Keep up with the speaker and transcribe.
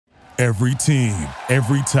Every team,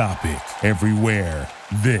 every topic, everywhere.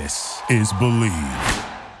 This is Believe.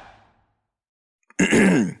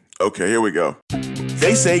 Okay, here we go.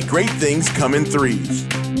 They say great things come in threes.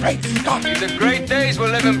 Great Scott! The great days we're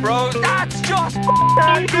living, bro. That's just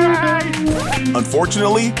great!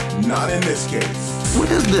 Unfortunately, not in this case. What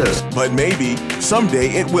is this? But maybe someday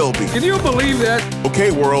it will be. Can you believe that? Okay,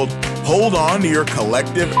 world, hold on to your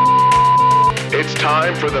collective. It's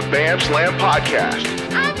time for the Bam Slam Podcast.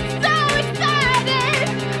 I'm so excited!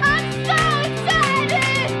 I'm so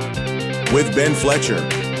excited! With Ben Fletcher,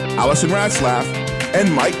 Allison Ratzlaff,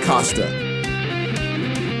 and Mike Costa.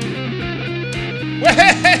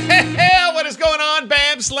 Well, what is going on,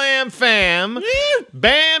 Bam Slam fam?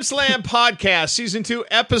 Bam Slam Podcast, Season 2,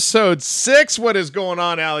 Episode 6. What is going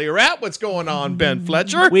on, Ali Rat? What's going on, Ben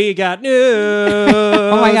Fletcher? We got news.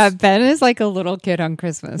 Oh my God, Ben is like a little kid on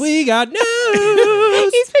Christmas. We got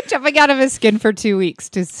news. He's been jumping out of his skin for 2 weeks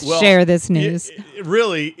to share this news.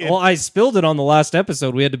 Well, I spilled it on the last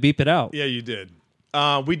episode. We had to beep it out. Yeah, you did.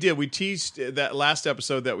 We did. We teased that last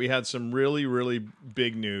episode that we had some really, really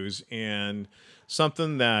big news and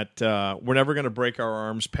something that we're never going to break our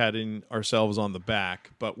arms patting ourselves on the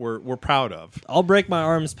back, but we're proud of. I'll break my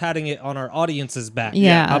arms patting it on our audience's back.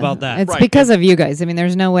 Yeah. How about that? It's Right. because of you guys. I mean,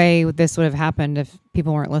 there's no way this would have happened if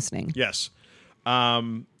people weren't listening. Yes.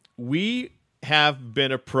 We have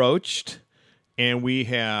been approached, and we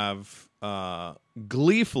have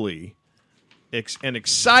gleefully and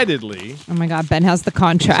excitedly Oh my God, Ben has the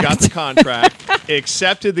contract. got the contract,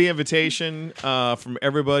 accepted the invitation from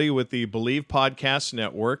everybody with the Believe Podcast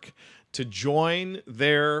Network to join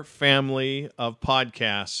their family of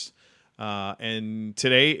podcasts. And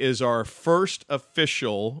today is our first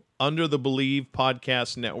official under the Believe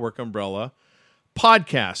Podcast Network umbrella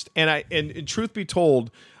podcast. And truth be told,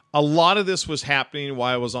 a lot of this was happening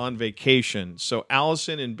while I was on vacation. So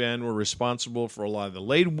Allison and Ben were responsible for a lot of the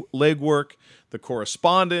legwork, the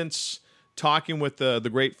correspondence, talking with the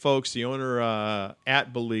great folks, the owner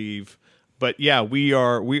at Believe. But yeah, we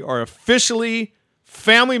are officially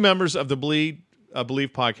family members of the Believe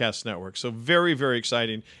Podcast Network. So very, very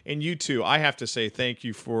exciting. And you too, I have to say thank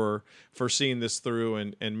you for seeing this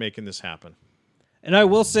through and making this happen. And I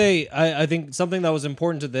will say, I think something that was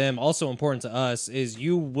important to them, also important to us, is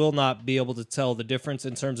you will not be able to tell the difference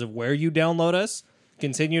in terms of where you download us.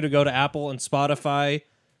 Continue to go to Apple and Spotify,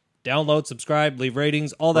 download, subscribe, leave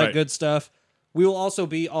ratings, all that Right. good stuff. We will also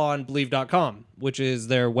be on Believe.com, which is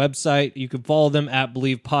their website. You can follow them at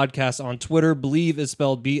Believe Podcast on Twitter. Believe is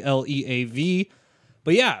spelled BLEAV.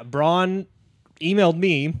 But yeah, Braun emailed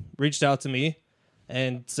me, reached out to me,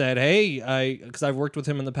 and said, hey, because I've worked with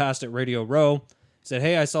him in the past at Radio Row, said,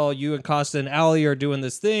 hey, I saw you and Costa and Allie are doing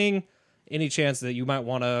this thing. Any chance that you might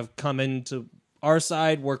want to come into our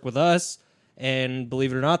side, work with us? And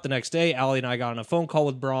believe it or not, the next day, Allie and I got on a phone call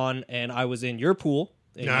with Braun, and I was in your pool,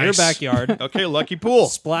 in your Nice. backyard, Okay, lucky pool.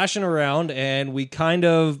 splashing around, and we kind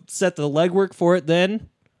of set the legwork for it then.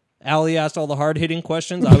 Allie asked all the hard-hitting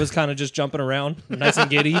questions. I was kind of just jumping around, nice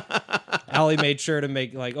and giddy. Allie made sure to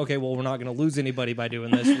make, like, okay, well, we're not going to lose anybody by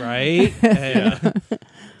doing this, right? And,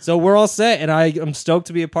 so we're all set, and I'm stoked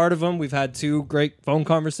to be a part of them. We've had 2 great phone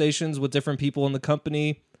conversations with different people in the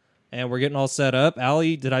company, and we're getting all set up.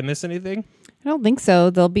 Allie, did I miss anything? I don't think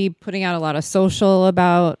so. They'll be putting out a lot of social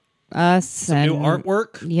about us. Some and new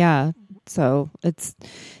artwork? Yeah. So it's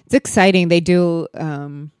exciting. They do,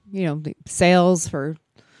 the sales for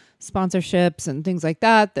sponsorships and things like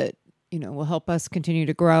that will help us continue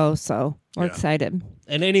to grow. So we're excited.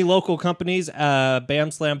 And any local companies,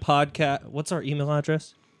 Bam Slam Podcast. What's our email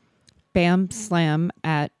address?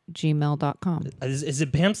 bamslam@gmail.com. Is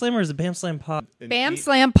it Bam Slam or is it Bam Slam Pod?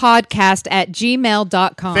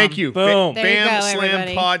 bamslampodcast@gmail.com. Thank you. Boom. There you Bam go, Slam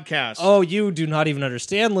everybody. Podcast. Oh, you do not even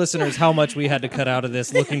understand, listeners, how much we had to cut out of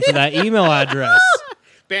this looking for that email address.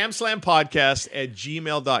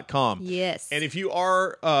 BamSlamPodcast@gmail.com. Yes. And if you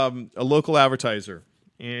are a local advertiser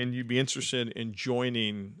and you'd be interested in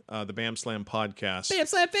joining the Bam Slam Podcast, Bam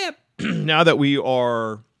Slam Bam. now that we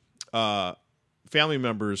are family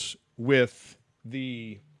members with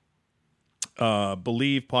the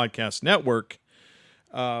Believe Podcast Network,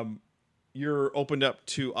 you're opened up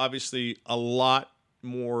to obviously a lot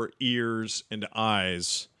more ears and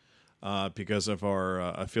eyes because of our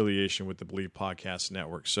affiliation with the Believe Podcast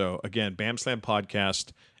Network. So again,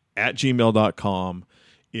 BamSlamPodcast@gmail.com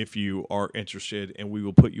if you are interested, and we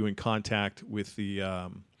will put you in contact with the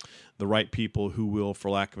right people who will, for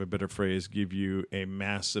lack of a better phrase, give you a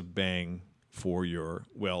massive bang for your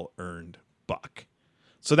well-earned buck.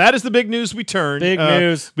 So that is the big news we turned. Big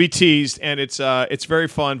news. We teased, and it's very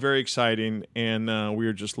fun, very exciting, and we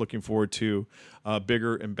are just looking forward to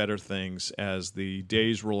bigger and better things as the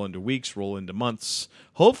days roll into weeks, roll into months,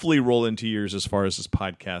 hopefully roll into years as far as this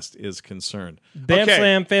podcast is concerned. Bam Okay.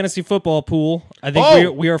 Slam Fantasy Football Pool. I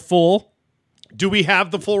think we are full. Do we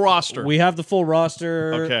have the full roster? We have the full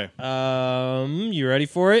roster. Okay. You ready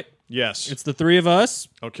for it? Yes. It's the three of us.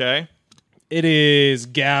 Okay. It is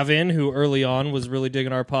Gavin, who early on was really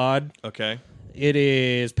digging our pod. Okay. It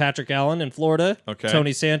is Patrick Allen in Florida. Okay.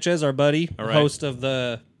 Tony Sanchez, our buddy, All right. host of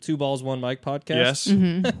the Two Balls, One Mic podcast.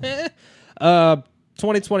 Yes.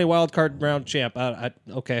 2020 wild card round champ.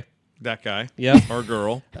 Okay. That guy. Yeah. Or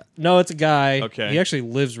girl. No, it's a guy. Okay. He actually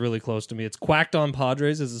lives really close to me. It's Quacked on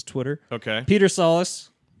Padres is his Twitter. Okay. Peter Solis,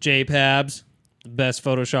 J Pabs, the best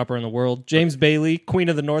Photoshopper in the world. James Bailey, Queen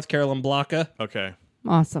of the North Carolina Blocka. Okay.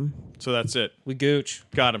 Awesome. So that's it. We gooch.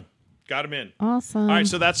 Got him. Got him in. Awesome. All right,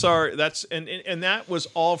 so that's and that was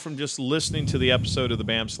all from just listening to the episode of the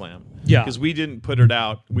Bam Slam. Yeah. Because we didn't put it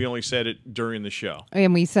out. We only said it during the show.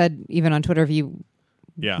 And we said even on Twitter, if you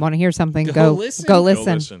Yeah. want to hear something, Go go listen. Go Go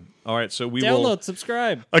listen. listen. All right, so we Download, will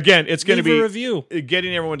subscribe. again. It's going to Leave be a review.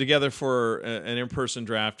 Getting everyone together for an in-person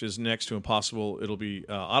draft is next to impossible. It'll be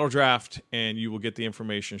auto draft, and you will get the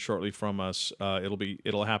information shortly from us.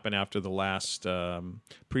 It'll happen after the last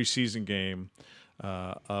preseason game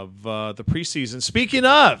of the preseason. Speaking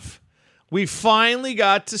of, we finally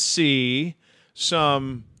got to see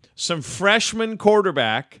some freshman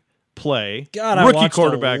quarterback play. God, I rookie watched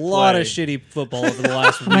quarterback a lot play. of shitty football over the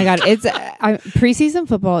last Oh my week. God, it's preseason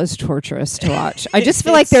football is torturous to watch. I just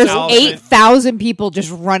feel like there's It's 8,000 people just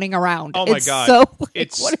running around. Oh my it's God! So like,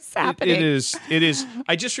 It's what is happening? It is.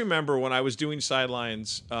 I just remember when I was doing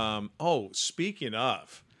sidelines. Speaking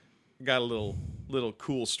of, I got a little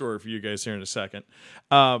cool story for you guys here in a second.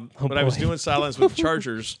 When I was boy. doing sidelines with the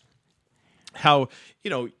Chargers, how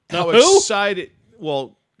who? excited?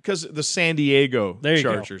 Well, because the San Diego There you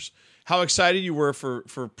go. Chargers. How excited you were for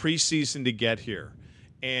preseason to get here,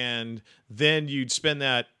 and then you'd spend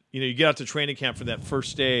that. You get out to training camp for that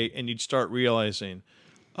first day, and you'd start realizing,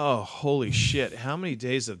 oh, holy shit, how many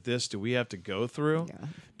days of this do we have to go through? Yeah.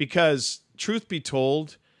 Because, truth be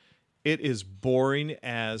told, it is boring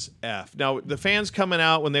as F. Now, the fans coming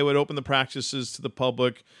out when they would open the practices to the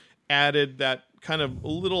public added that kind of a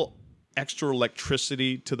little extra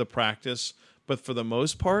electricity to the practice. But for the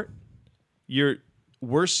most part,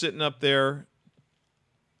 we're sitting up there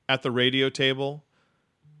at the radio table,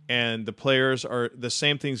 and the players are the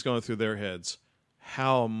same things going through their heads.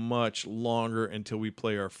 How much longer until we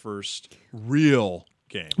play our first real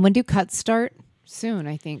game? When do cuts start? Soon,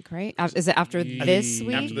 I think. Right? Is it after this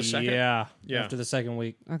week? After the second? Yeah. Yeah. After the second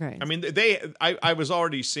week. Okay. I mean, I was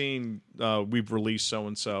already seeing we've released so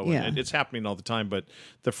and so, Yeah. and it's happening all the time. But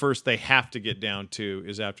the first they have to get down to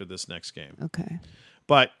is after this next game. Okay.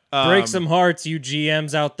 But Break some hearts, you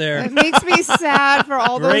GMs out there. It makes me sad for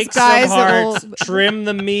all those Break guys some that hearts. will, Trim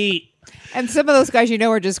the meat. and some of those guys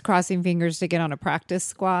are just crossing fingers to get on a practice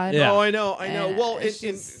squad. Yeah. Oh, I know. Well, it's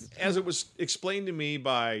as it was explained to me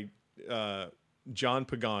by John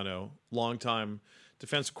Pagano, longtime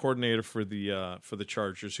defensive coordinator for the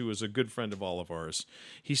Chargers, who was a good friend of all of ours.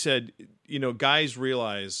 He said, guys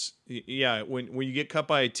realize, when you get cut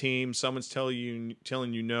by a team, someone's telling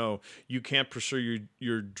you no, you can't pursue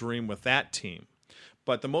your dream with that team.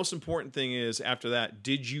 But the most important thing is, after that,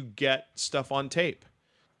 did you get stuff on tape?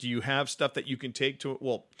 Do you have stuff that you can take to it?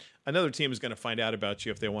 Well, another team is going to find out about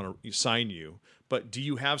you if they want to sign you. But do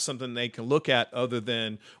you have something they can look at other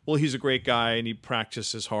than, well, he's a great guy and he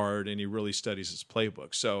practices hard and he really studies his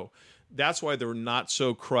playbook. So that's why they're not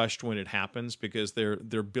so crushed when it happens, because they're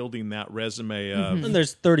building that resume of And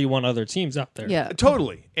there's 31 other teams out there. Yeah.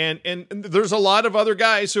 totally. And there's a lot of other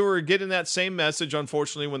guys who are getting that same message,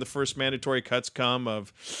 unfortunately, when the first mandatory cuts come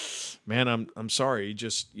of, man, I'm sorry,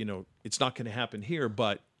 just, it's not going to happen here,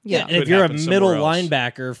 but Yeah. it And could if you're a happen middle somewhere else.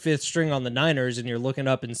 linebacker, fifth string on the Niners, and you're looking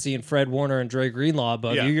up and seeing Fred Warner and Dre Greenlaw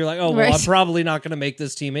above Yeah. you, you're like, oh, well, Right. I'm probably not going to make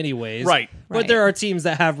this team anyways. Right. But Right. there are teams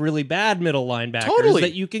that have really bad middle linebackers Totally.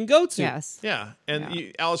 that you can go to. Yes. Yeah, and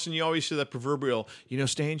Yeah. Allison, you always say that proverbial,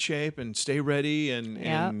 stay in shape and stay ready,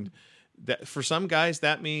 and that for some guys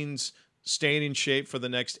that means staying in shape for the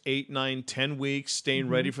next 8, 9, 10 weeks, staying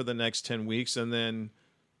ready for the next 10 weeks, and then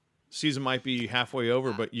season might be halfway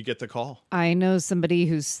over, but you get the call. I know somebody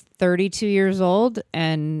who's 32 years old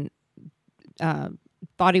and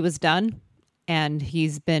thought he was done, and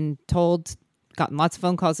he's been told, gotten lots of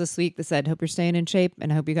phone calls this week that said, hope you're staying in shape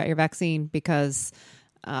and I hope you got your vaccine, because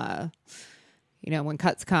when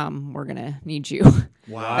cuts come, we're going to need you.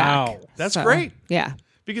 Wow. That's So, great. Yeah.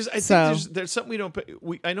 Because I think So- there's something we don't pay,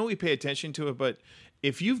 I know we pay attention to it, but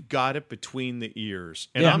if you've got it between the ears,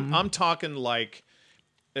 and Yeah. I'm talking like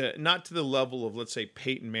not to the level of, let's say,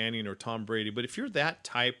 Peyton Manning or Tom Brady, but if you're that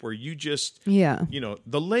type where you just Yeah.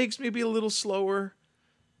 the legs may be a little slower,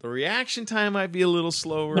 the reaction time might be a little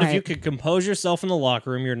slower. But if Right. you could compose yourself in the locker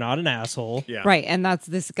room, you're not an asshole. Yeah. Right, and that's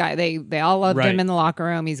this guy. They all loved Right. him in the locker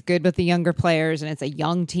room. He's good with the younger players, and it's a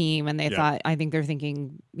young team. And they Yeah. thought, I think they're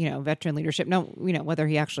thinking, veteran leadership. No, whether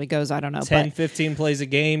he actually goes, I don't know. 10, but 15 plays a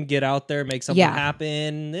game, get out there, make something Yeah.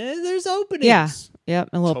 happen. There's openings. yeah, yep,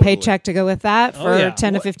 a little Totally. paycheck to go with that for yeah.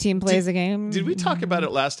 10 to What- 15 plays a game. Did we talk about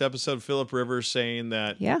it last episode? Phillip Rivers saying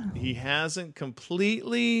that Yeah. he hasn't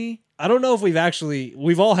completely. I don't know if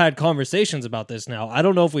we've all had conversations about this now. I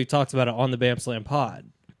don't know if we've talked about it on the Bam Slam pod.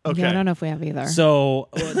 Okay. Yeah, I don't know if we have either. So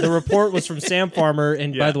the report was from Sam Farmer.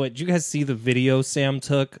 And Yeah. by the way, did you guys see the video Sam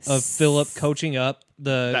took of Phillip coaching up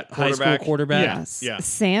the That high school quarterback? quarterback? Yes. Yeah.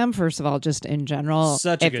 Sam, first of all, just in general,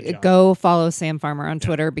 Such a good job. go follow Sam Farmer on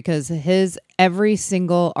Twitter because his every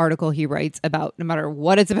single article he writes about, no matter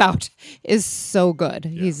what it's about, is so good.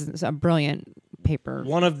 He's a brilliant paper.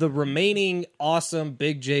 One of the remaining awesome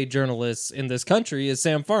Big J journalists in this country is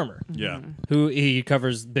Sam Farmer. Yeah. Who he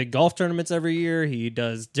covers big golf tournaments every year. He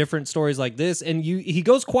does different stories like this, and he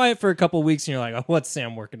goes quiet for a couple of weeks, and you're like, oh, what's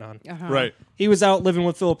Sam working on? Right. He was out living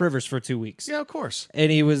with Phillip Rivers for 2 weeks. Yeah, of course.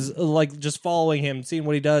 And he was like just following him, seeing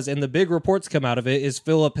what he does. And the big reports come out of it is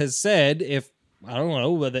Phillip has said, if I don't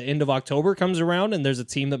know, the end of October comes around and there's a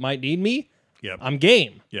team that might need me, Yep. I'm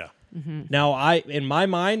game. Yeah. Now, in my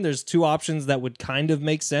mind, there's two options that would kind of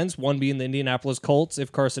make sense. One being the Indianapolis Colts.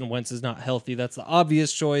 If Carson Wentz is not healthy, that's the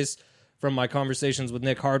obvious choice. From my conversations with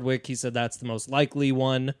Nick Hardwick, he said that's the most likely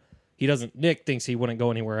one. Nick thinks he wouldn't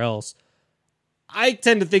go anywhere else. I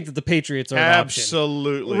tend to think that the Patriots are an option.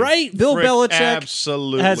 Absolutely. Right? Bill Belichick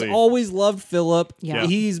absolutely has always loved Phillip. Yeah.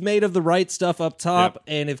 He's made of the right stuff up top.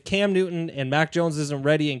 And if Cam Newton and Mac Jones isn't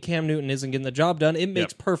ready and Cam Newton isn't getting the job done, it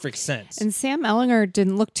makes perfect sense. And Sam Ellinger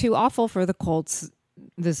didn't look too awful for the Colts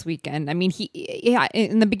this weekend. I mean,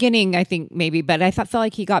 in the beginning, I think maybe, but I felt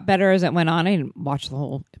like he got better as it went on. I didn't watch the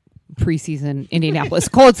whole preseason Indianapolis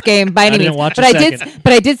Colts game by any didn't means, watch but a I did. second.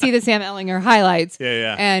 But I did see the Sam Ellinger highlights.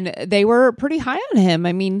 Yeah. And they were pretty high on him.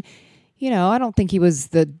 I mean, I don't think he was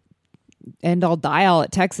the end all die all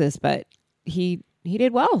at Texas, but he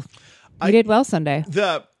did well. He did well Sunday.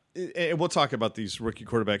 And we'll talk about these rookie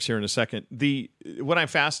quarterbacks here in a second. What I'm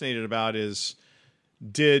fascinated about is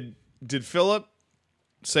did Phillip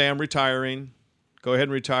say, I'm retiring, go ahead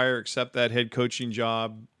and retire, accept that head coaching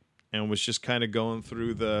job, and was just kind of going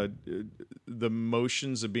through the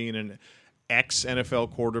motions of being an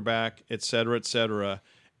ex-NFL quarterback, et cetera,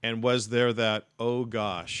 and was there that, oh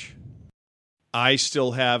gosh, I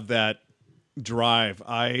still have that drive.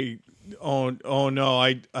 Oh no,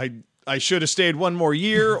 I should have stayed one more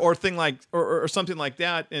year or or something like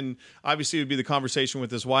that. And obviously it would be the conversation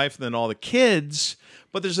with his wife and then all the kids.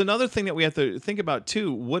 But there's another thing that we have to think about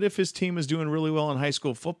too. What if his team is doing really well in high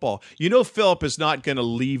school football? Phillip is not going to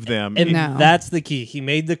leave them. And No. that's the key. He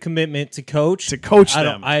made the commitment to coach.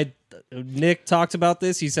 them. Nick talked about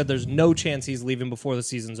this. He said there's no chance he's leaving before the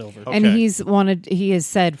season's over. And Okay. he has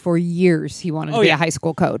said for years he wanted to be yeah. a high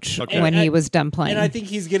school coach Okay. when And he was done playing. And I think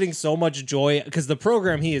he's getting so much joy because the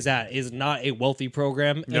program he is at is not a wealthy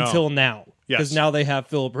program No. until now. Yes. Because now they have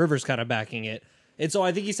Phillip Rivers kind of backing it. And so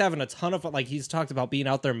I think he's having a ton of fun. Like, he's talked about being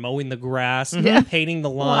out there mowing the grass, painting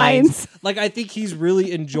the lines. Like, I think he's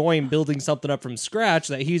really enjoying building something up from scratch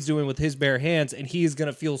that he's doing with his bare hands, and he is going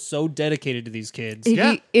to feel so dedicated to these kids.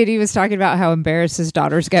 He was talking about how embarrassed his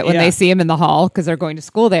daughters get when Yeah. they see him in the hall because they're going to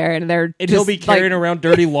school there, and they're And just he'll be carrying like, around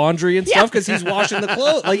dirty laundry and stuff because he's washing the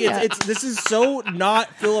clothes. Like, this is so not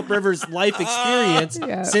Phillip Rivers' life experience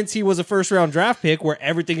Yeah. since he was a first-round draft pick where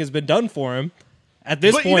everything has been done for him. At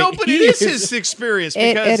this But point, but it is his experience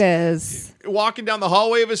because It is. walking down the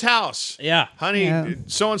hallway of his house. Yeah. Honey, Yeah.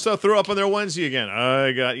 so and so threw up on their onesie again.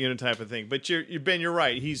 I got type of thing. But you're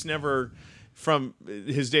right. He's never from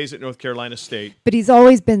his days at North Carolina State. But he's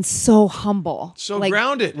always been so humble, So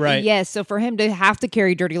grounded. Right. Yes, so for him to have to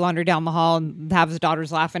carry dirty laundry down the hall and have his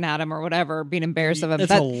daughters laughing at him or whatever, being embarrassed of him,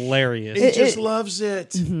 It's hilarious. He just loves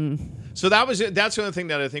it. So that was it. That's the only thing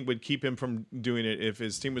that I think would keep him from doing it if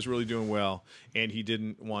his team was really doing well and he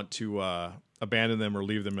didn't want to abandon them or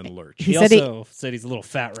leave them in the lurch. He said also said he's a little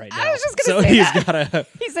fat right now. I was just gonna so say he's that. gotta.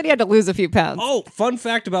 he said he had to lose a few pounds. Oh, fun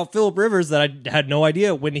fact about Phillip Rivers that I had no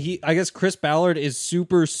idea. I guess Chris Ballard is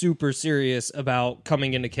super, super serious about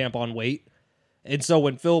coming into camp on weight. And so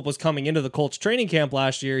when Phillip was coming into the Colts training camp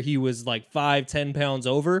last year, he was like 5-10 pounds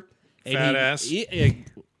over. And Fat ass.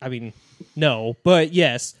 I mean, no, but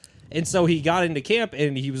yes. And so he got into camp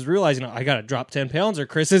and he was realizing, I got to drop 10 pounds or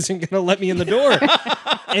Chris isn't going to let me in the door.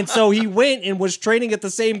 And so he went and was training at the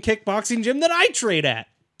same kickboxing gym that I train at.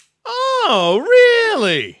 Oh,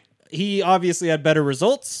 really? He obviously had better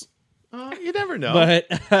results. You never know.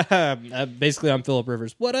 But basically, I'm Phillip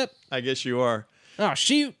Rivers. What up? I guess you are. Oh,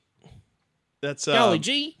 shoot. That's Golly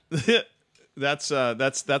gee. That's going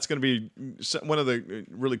to be one of the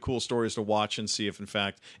really cool stories to watch and see if, in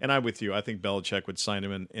fact, and I'm with you. I think Belichick would sign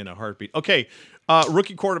him in a heartbeat. Okay,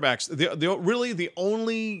 rookie quarterbacks. The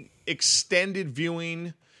only extended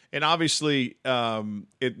viewing, and obviously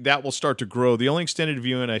that will start to grow. The only extended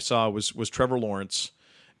viewing I saw was Trevor Lawrence,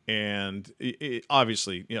 and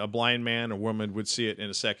obviously, a blind man or woman would see it in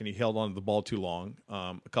a second. He held on to the ball too long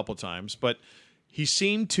a couple of times, but he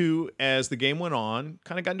seemed to, as the game went on,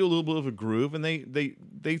 kind of got into a little bit of a groove, and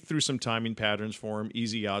they threw some timing patterns for him,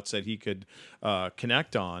 easy outs that he could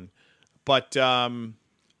connect on, but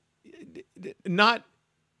not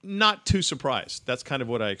too surprised. That's kind of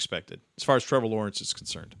what I expected as far as Trevor Lawrence is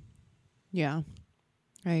concerned. Yeah.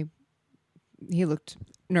 He looked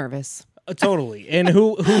nervous. Totally. And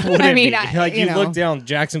who wouldn't I mean, be? You know. look down,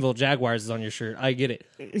 Jacksonville Jaguars is on your shirt. I get it.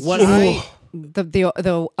 The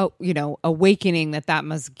awakening that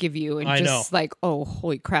must give you, and I just know. like, oh,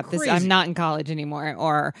 holy crap, Crazy. I'm not in college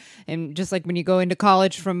anymore, and just like when you go into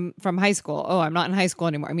college from high school, oh, I'm not in high school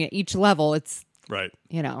anymore. I mean, at each level, it's Right.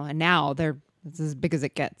 and now it's as big as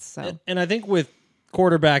it gets. So And I think with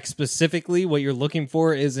quarterbacks specifically, what you're looking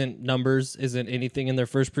for isn't numbers, isn't anything in their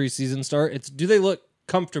first preseason start. It's, do they look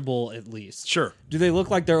comfortable at least? Sure. Do they look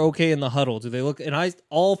like they're okay in the huddle? Do they look, and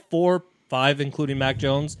all 4, 5, including Mac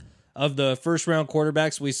Jones, of the first round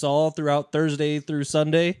quarterbacks we saw throughout Thursday through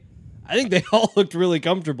Sunday, I think they all looked really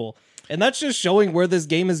comfortable. And that's just showing where this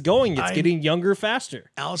game is going. It's getting younger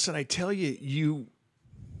faster. Allison, I tell you,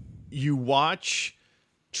 you watch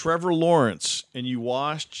Trevor Lawrence and you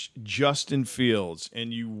watch Justin Fields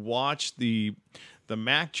and you watch the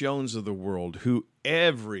Mac Jones of the world, who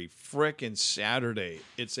every frickin' Saturday,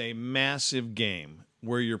 it's a massive game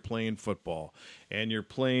where you're playing football and you're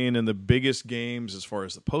playing in the biggest games as far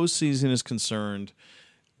as the postseason is concerned.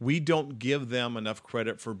 We don't give them enough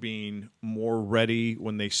credit for being more ready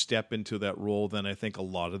when they step into that role than I think a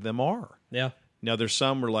lot of them are. Yeah. Now, there's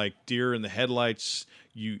some were like deer in the headlights,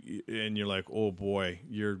 and you're like, oh boy,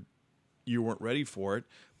 you weren't ready for it.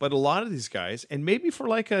 But a lot of these guys, and maybe for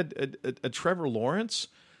like a Trevor Lawrence,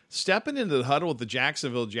 stepping into the huddle with the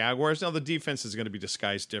Jacksonville Jaguars. Now, the defense is going to be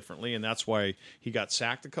disguised differently, and that's why he got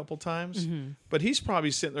sacked a couple times. Mm-hmm. But he's probably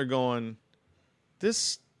sitting there going,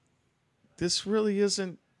 this really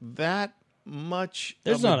isn't that much.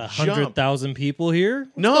 There's of not a jump. 100,000 people here.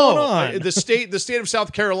 What's No, going on? the state of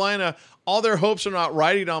South Carolina, all their hopes are not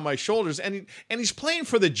riding on my shoulders, and he's playing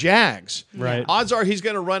for the Jags. Right. Odds are he's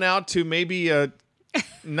going to run out to maybe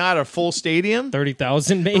not a full stadium,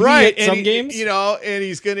 30,000 maybe right? at some games. And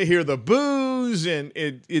he's going to hear the boos, and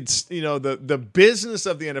it's the business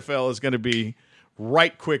of the NFL is going to be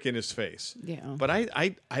right quick in his face. Yeah. But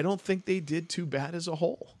I don't think they did too bad as a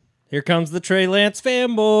whole. Here comes the Trey Lance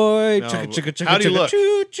fanboy. No, Chugga, chugga, chugga, how do you chugga, look?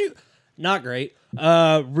 choo, choo. Not great.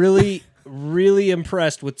 Really, really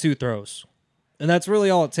impressed with 2 throws. And that's really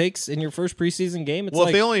all it takes in your first preseason game. It's Well,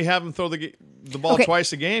 like, if they only have him throw the ball Okay.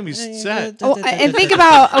 twice a game, he's set. Oh, and think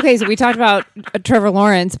about, okay, so we talked about Trevor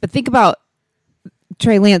Lawrence, but think about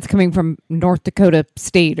Trey Lance coming from North Dakota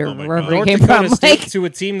State or my wherever God. he North came Dakota from. State Like, to a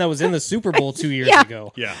team that was in the Super Bowl 2 years Yeah.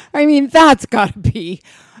 ago. Yeah. I mean, that's got to be.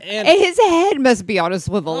 And- And his head must be on a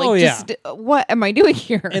swivel. Oh, Like, yeah. just, what am I doing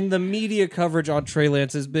here? And the media coverage on Trey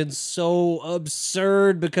Lance has been so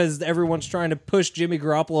absurd because everyone's trying to push Jimmy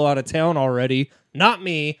Garoppolo out of town already. Not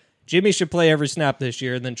me. Jimmy should play every snap this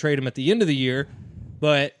year and then trade him at the end of the year.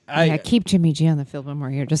 But yeah, keep Jimmy G on the field when we're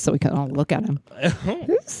here just so we can all look at him.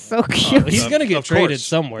 He's so cute. he's going to get Of traded course.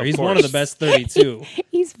 somewhere. Of He's one of course. the best 32.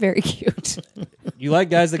 He's very cute. You like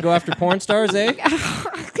guys that go after porn stars, eh?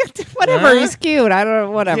 Whatever, Huh? he's cute. I don't know,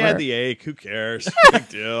 whatever. He had the ache. Who cares? Big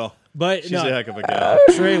deal. But She's no, a heck of a gal.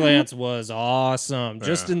 Trey Lance was awesome.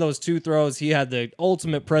 Just in those 2 throws, he had the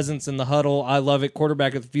ultimate presence in the huddle. I love it.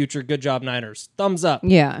 Quarterback of the future. Good job, Niners. Thumbs up.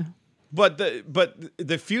 Yeah. But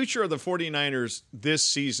the future of the 49ers this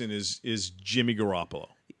season is Jimmy Garoppolo.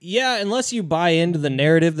 Yeah, unless you buy into the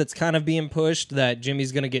narrative that's kind of being pushed that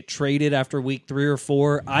Jimmy's going to get traded after week 3 or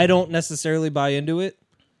 4, I don't necessarily buy into it.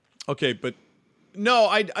 Okay, but no,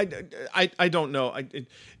 I don't know.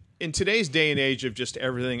 In today's day and age of just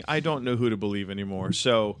everything, I don't know who to believe anymore.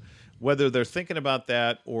 So whether they're thinking about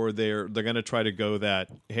that or they're going to try to go that,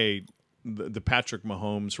 hey, the Patrick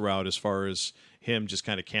Mahomes route as far as him just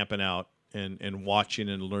kind of camping out and watching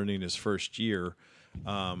and learning his first year,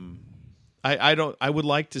 I would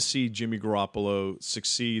like to see Jimmy Garoppolo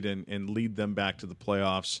succeed and lead them back to the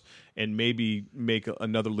playoffs and maybe make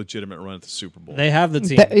another legitimate run at the Super Bowl. They have the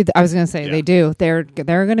team. I was going to say Yeah. they do. They're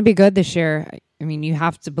going to be good this year. I mean, you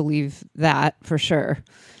have to believe that for sure.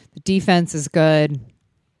 The defense is good.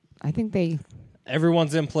 I think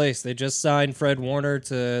Everyone's in place. They just signed Fred Warner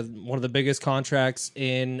to one of the biggest contracts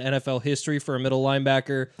in NFL history for a middle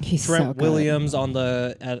linebacker. He's Trent so good. Williams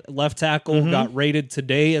at left tackle got rated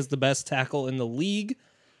today as the best tackle in the league.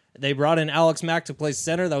 They brought in Alex Mack to play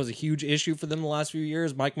center. That was a huge issue for them the last few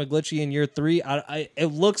years. Mike McGlinchey in year 3. It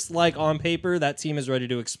looks like on paper that team is ready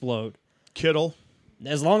to explode. Kittle.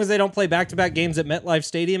 As long as they don't play back-to-back games at MetLife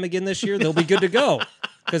Stadium again this year, they'll be good to go.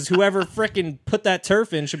 Because whoever frickin' put that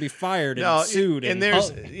turf in should be fired and sued. And there's,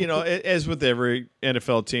 as with every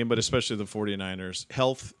NFL team, but especially the 49ers,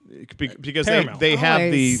 health, because Paramount. they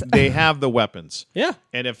have the weapons. Yeah.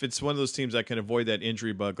 And if it's one of those teams that can avoid that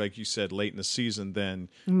injury bug, like you said, late in the season, then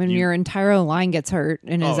when your entire line gets hurt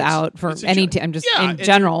and is it's- out for it's a any joke. team, just Yeah, in and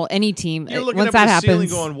general, any team. you're looking Once up that at the ceiling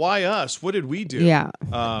happens, going, why us? What did we do? yeah.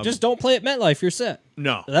 Just don't play at MetLife. You're set.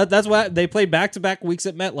 No. That's why they played back-to-back weeks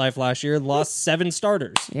at MetLife last year and lost 7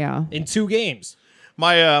 starters Yeah. in 2 games.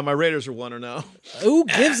 My Raiders are 1-0. Who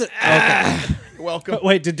gives it? Okay. You're welcome.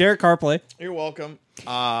 Wait, did Derek Carr play? You're welcome.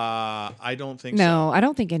 I don't think so. No, I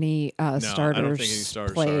don't think any starters I don't think any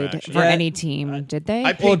starters are, played actually. for Yeah. any team, did they?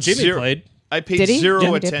 I paid Well, Jimmy zero, played. I paid Did he? zero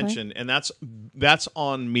Jimmy did play? attention, and that's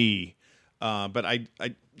on me. But I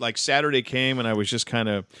like Saturday came, and I was just kind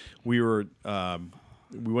of we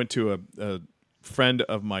went to a friend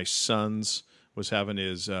of my son's was having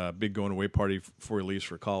his big going away party before he leaves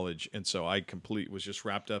for college, and so I was just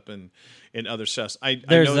wrapped up in other stuff.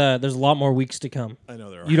 There's a lot more weeks to come. I know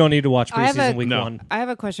there are. You don't need to watch I have preseason a- week No. 1. I have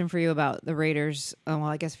a question for you about the Raiders. Well,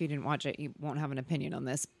 I guess if you didn't watch it, you won't have an opinion on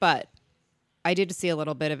this. But I did see a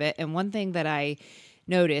little bit of it, and one thing that I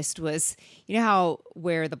noticed was, you know how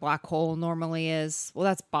where the black hole normally is? Well,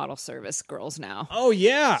 that's bottle service girls now. Oh,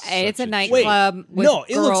 yeah. And it's a a nightclub. With no,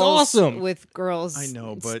 it looks girls- awesome. With girls, I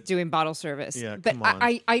know, but- doing bottle service. Yeah, but come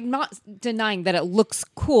on. I'm not denying that it looks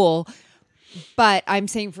cool, but I'm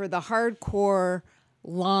saying for the hardcore,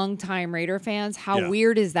 long-time Raider fans, how Yeah.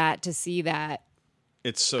 weird is that to see that?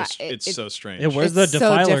 It's so it's so strange. Yeah, where's the It's so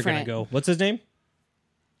Defiler going to different. go? What's his name?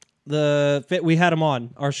 We had him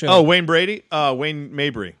on our show. Oh, Wayne Brady, Wayne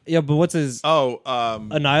Mabry. yeah, but what's his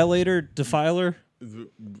Annihilator, Defiler,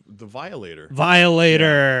 the Violator.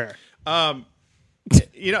 Violator?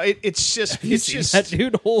 It's just You seen that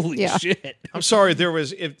dude? Holy Yeah. shit! I'm sorry. There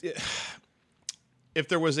was if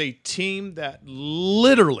there was a team that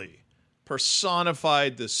literally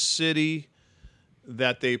personified the city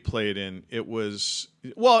that they played in, it was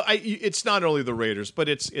it's not only the Raiders, but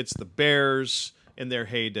it's the Bears in their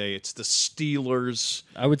heyday. It's the Steelers.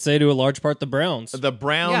 I would say to a large part the Browns. The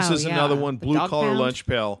Browns Yeah, is yeah. another one. The Blue dog collar pound. lunch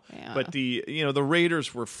pail. Yeah. But the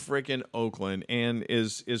Raiders were freaking Oakland, and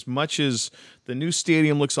as much as the new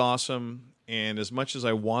stadium looks awesome, and as much as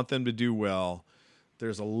I want them to do well,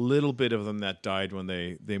 there's a little bit of them that died when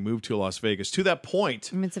they moved to Las Vegas. To that point,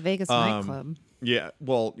 I mean, it's a Vegas nightclub. yeah,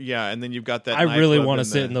 and then you've got that. I really nightclub want to in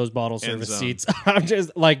sit the in those bottle end service zone. seats. I'm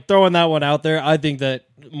just like throwing that one out there. I think that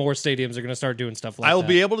more stadiums are going to start doing stuff like I'll that.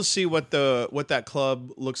 be able to see what that club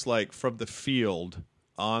looks like from the field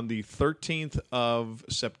on the 13th of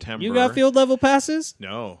September. You got field level passes?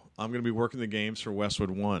 No, I'm going to be working the games for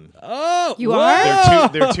Westwood One. Oh, You whoa! are?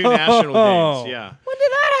 They're two national games. Yeah. When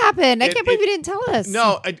did that happen? I It- can't believe it- you didn't tell us.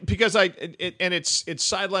 No, because it's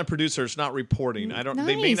sideline producers, not reporting. I don't.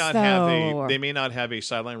 They may Nice, not though. have a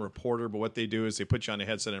sideline reporter, but what they do is they put you on a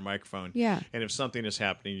headset and a microphone. Yeah. And if something is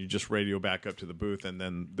happening, you just radio back up to the booth, and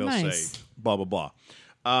then they'll Nice. say blah blah blah.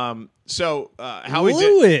 Howie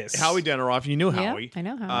Lewis. Howie Deneroff, you knew Yeah, Howie. I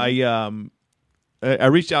know Howie. I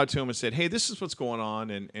reached out to him and said, "Hey, this is what's going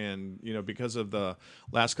on, and because of the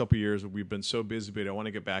last couple of years, we've been so busy, but I want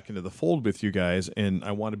to get back into the fold with you guys, and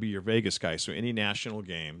I want to be your Vegas guy. So any national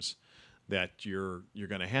games that you're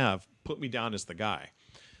going to have, put me down as the guy."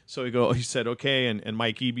 So he said, "Okay," and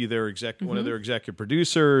Mike Eby, their one of their executive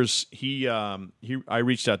producers, I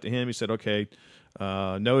reached out to him. He said, "Okay,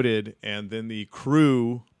 noted," and then the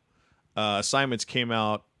crew assignments came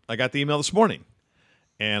out. I got the email this morning.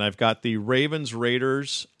 And I've got the Ravens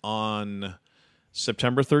Raiders on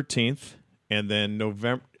September 13th, and then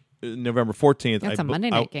November 14th. That's a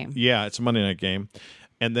Monday night game. Yeah, it's a Monday night game.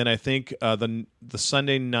 And then I think the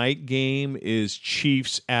Sunday night game is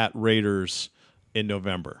Chiefs at Raiders in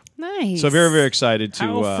November. Nice. So very, very excited to.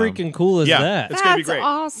 How freaking cool is yeah, that? it's gonna be That's great.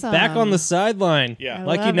 awesome. Back on the sideline. Yeah. I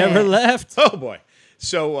Like you love never it. left. Oh boy.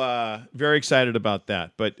 So very excited about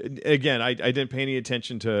that. But again, I didn't pay any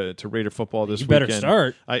attention to Raider football this You weekend. better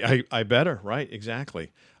start. I better, right?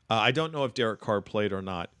 Exactly. I don't know if Derek Carr played or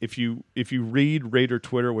not. If you read Raider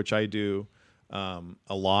Twitter, which I do a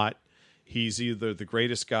lot, he's either the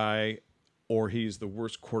greatest guy or he's the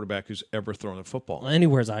worst quarterback who's ever thrown a football.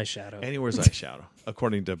 Anywhere's eyeshadow. Anywhere's eyeshadow,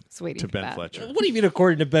 according to waiting for Ben that. Fletcher. What do you mean,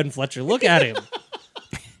 according to Ben Fletcher? Look at him.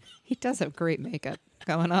 He does have great makeup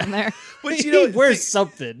going on there. But He wears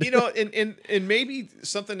something. And maybe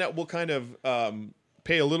something that we'll kind of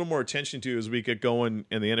pay a little more attention to as we get going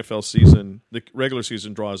in the NFL season, the regular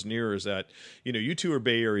season draws near, is that, you two are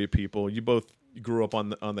Bay Area people. You both grew up on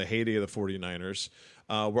the heyday of the 49ers.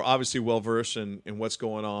 We're obviously well-versed in what's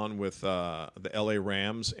going on with the LA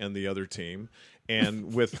Rams and the other team.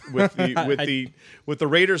 And with the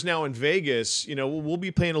Raiders now in Vegas, we'll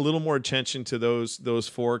be paying a little more attention to those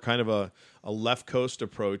four, kind of a left coast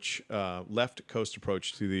approach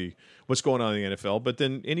to the what's going on in the NFL. But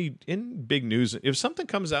then in big news, if something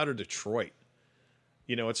comes out of Detroit,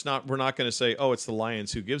 it's not, we're not going to say, oh, it's the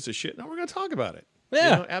Lions, who gives a shit. No, we're going to talk about it.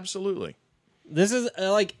 Yeah. Absolutely. This is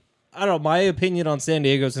I don't know, my opinion on San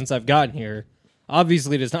Diego since I've gotten here.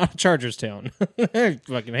 Obviously, it is not a Chargers town. I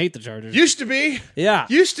fucking hate the Chargers. Used to be. Yeah.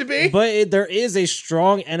 Used to be. But there is a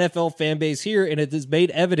strong NFL fan base here, and it is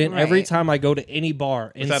made evident every Right. time I go to any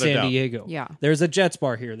bar in Without a San doubt. Diego. Yeah. There's a Jets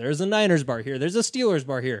bar here. There's a Niners bar here. There's a Steelers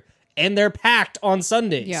bar here. And they're packed on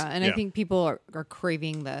Sundays. Yeah, and Yeah. I think people are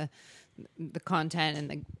craving the content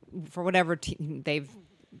and for whatever team they've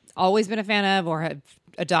always been a fan of or have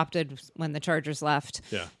adopted when the Chargers left.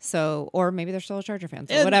 Yeah. So, or maybe they're still a Charger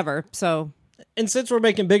fans or And- whatever. So, And since we're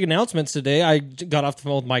making big announcements today, I got off the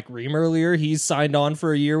phone with Mike Ream earlier. He's signed on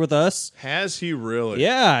for a year with us. Has he really?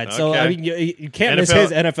 Yeah. So, Okay. I mean, you can't miss NFL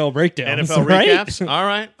his NFL breakdowns. NFL right? recaps. All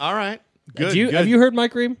right. Good. Have good. you heard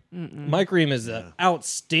Mike Ream? Mike Ream is an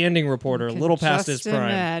outstanding reporter, a little past his just prime.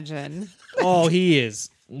 imagine. Oh, he is.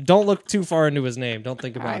 Don't look too far into his name. Don't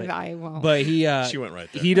think about it. I won't. But he She went right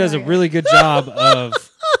there. he does a really good job of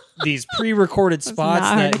these pre-recorded spots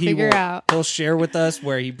not hard that to figure out. he'll share with us,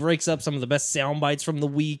 where he breaks up some of the best sound bites from the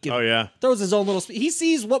week and Oh, yeah. throws his own little. He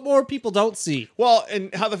sees what more people don't see. Well,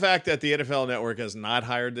 and how the fact that the NFL Network has not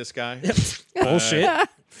hired this guy. Bullshit.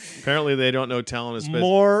 Apparently, they don't know talent is best.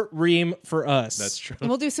 More Ream for us. That's true. And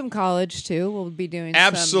we'll do some college too. We'll be doing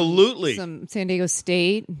Absolutely. some San Diego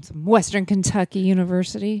State, some Western Kentucky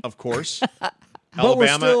University. Of course. But we're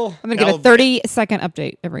still. I'm gonna get a 30-second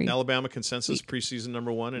update every. Alabama consensus preseason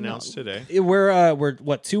number 1 announced today. We're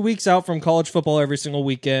what 2 weeks out from college football every single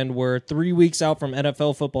weekend. We're 3 weeks out from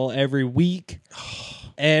NFL football every week,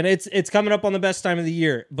 and it's coming up on the best time of the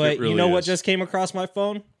year. But It really you know what is. just came across my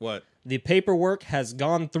phone? What? The paperwork has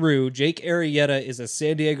gone through. Jake Arrieta is a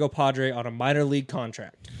San Diego Padre on a minor league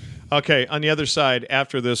contract. Okay, on the other side,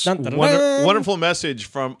 after this Dun, dun, dun. wonderful message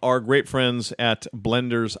from our great friends at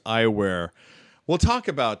Blenders Eyewear, we'll talk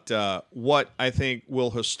about what I think will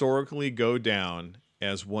historically go down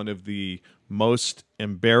as one of the most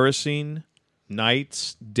embarrassing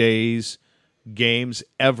nights, days, games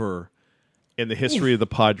ever in the history of the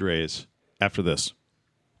Padres after this.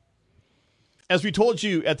 As we told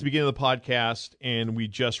you at the beginning of the podcast, and we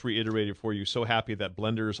just reiterated for you, so happy that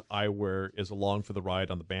Blenders Eyewear is along for the ride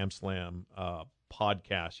on the Bam Slam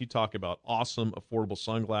podcast. You talk about awesome, affordable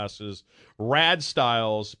sunglasses, rad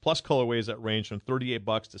styles, plus colorways that range from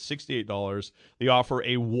 $38 to $68. They offer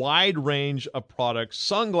a wide range of products,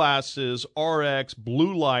 sunglasses, RX,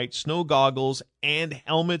 blue light, snow goggles, and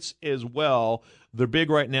helmets as well. They're big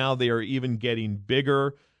right now. They are even getting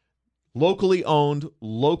bigger. Locally owned,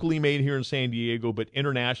 locally made here in San Diego, but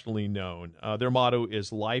internationally known. Their motto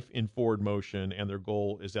is life in forward motion, and their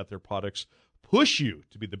goal is that their products push you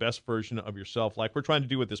to be the best version of yourself, like we're trying to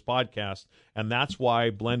do with this podcast, and that's why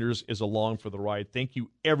Blenders is along for the ride. Thank you,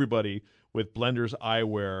 everybody, with Blenders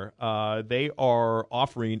Eyewear. They are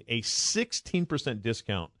offering a 16%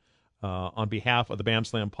 discount on behalf of the Bam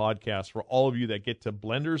Slam podcast for all of you that get to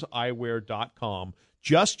blenderseyewear.com.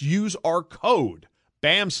 Just use our code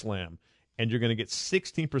BAMSLAM, and you're going to get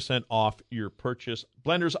 16% off your purchase.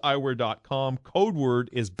 Blenderseyewear.com. Code word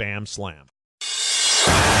is BAMSLAM.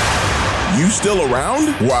 You still around?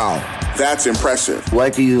 Wow, that's impressive.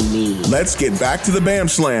 What do you mean? Let's get back to the Bam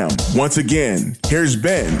Slam. Once again, here's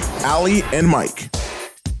Ben, Ali, and Mike.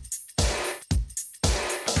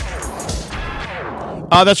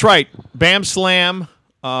 That's right. Bam Slam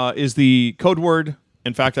is the code word.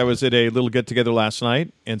 In fact, I was at a little get-together last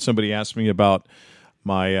night, and somebody asked me about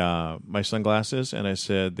my sunglasses, and I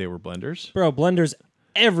said they were Blenders. Bro, Blenders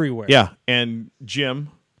everywhere. Yeah, and Jim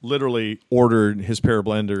literally ordered his pair of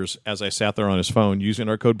blenders as I sat there on his phone using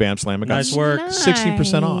our code BAMSLAM. Nice work.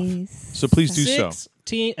 60% off. So please do so.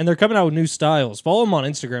 16, and they're coming out with new styles. Follow them on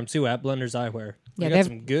Instagram too at Blenders Eyewear. They Yeah, got they've-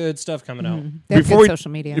 some good stuff coming out. They have good we,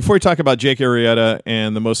 social media. Before we talk about Jake Arrieta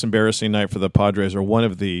and the most embarrassing night for the Padres, or one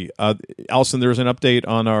of the, Allison, there's an update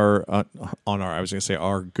on our, I was going to say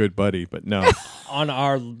our good buddy, but no, On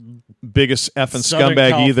our biggest effing Southern scumbag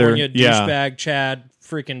California either. Yeah, douchebag Chad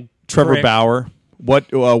freaking Trevor prick. Bauer.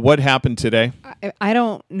 What happened today? I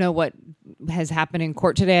don't know what has happened in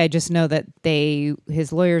court today. I just know that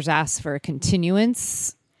his lawyers asked for a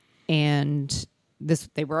continuance, and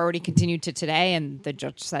they were already continued to today, and the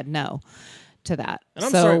judge said no to that. And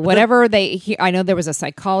I'm so sorry, but whatever I know there was a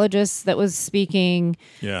psychologist that was speaking.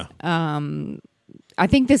 Yeah. I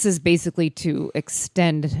think this is basically to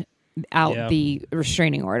extend out Yeah. the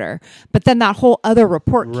restraining order. But then that whole other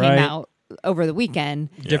report came Right. out over the weekend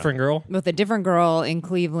Different girl. with a different girl in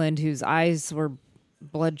Cleveland whose eyes were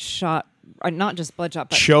bloodshot, not just bloodshot,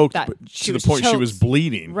 but Choked that but she to the was point she choked. was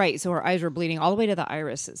bleeding. Right, so her eyes were bleeding all the way to the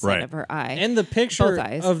iris side Right. of her eye. And the picture Both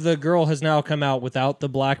eyes. of the girl has now come out without the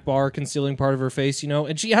black bar concealing part of her face,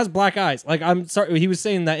 and she has black eyes. I'm sorry, he was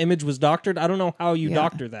saying that image was doctored. I don't know how you Yeah.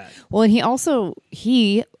 doctor that. Well, and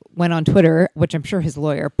he went on Twitter, which I'm sure his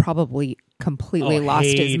lawyer probably completely lost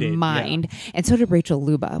his hated, mind, and so did Rachel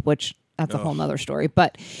Luba, which that's a whole nother story.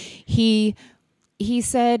 But he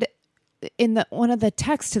said in one of the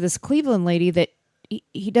texts to this Cleveland lady that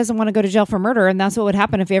he doesn't want to go to jail for murder, and that's what would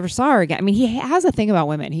happen if he ever saw her again. I mean, he has a thing about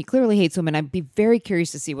women. He clearly hates women. I'd be very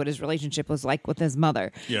curious to see what his relationship was like with his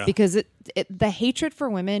mother, because the hatred for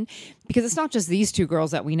women, because it's not just these two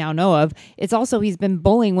girls that we now know of. It's also he's been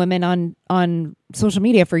bullying women on social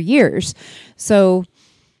media for years. So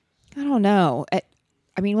I don't know.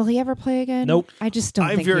 I mean, will he ever play again? Nope. I just don't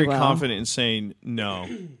I'm think very he will. confident in saying no.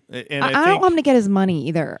 And I don't want him to get his money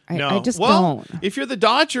either. I just don't. If you're the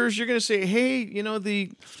Dodgers, you're going to say, "Hey,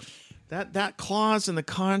 that clause in the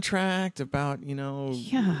contract about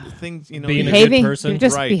things, Being a good Behaving, person.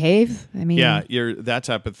 just Right. behave. I mean, you're that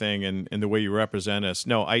type of thing, and the way you represent us.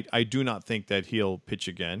 No, I do not think that he'll pitch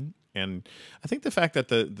again, and I think the fact that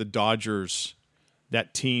the Dodgers,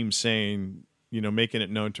 that team saying, making it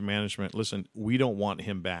known to management, listen, we don't want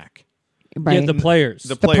him back. right. Yeah, the players.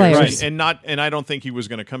 The players, players. right? And I don't think he was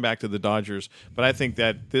going to come back to the Dodgers, but I think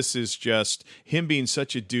that this is just him being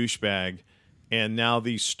such a douchebag, and now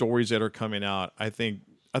these stories that are coming out. I think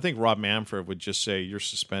Rob Manfred would just say you're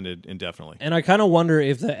suspended indefinitely. And I kind of wonder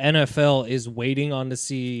if the NFL is waiting on to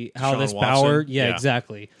see how Sean this Watson? Bauer. Yeah.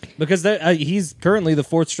 Exactly. Because he's currently the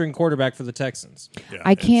fourth string quarterback for the Texans. Yeah,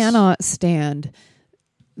 I it's- cannot stand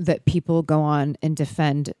that people go on and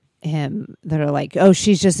defend him that are like, oh,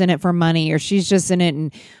 she's just in it for money, or she's just in it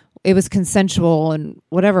and it was consensual and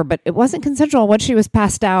whatever, but it wasn't consensual once she was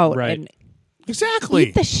passed out. Right. And Exactly.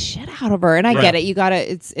 beat the shit out of her. And I Right. get it.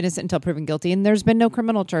 It's innocent until proven guilty. And there's been no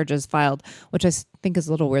criminal charges filed, which I think is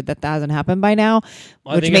a little weird that hasn't happened by now,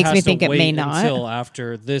 Well, I which think makes has me to think it wait may not. until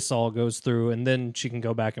after this all goes through, and then she can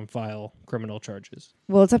go back and file criminal charges.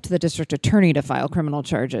 Well, it's up to the district attorney to file criminal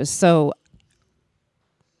charges. So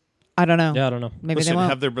I don't know. Yeah, I don't know. Maybe Listen, they won't.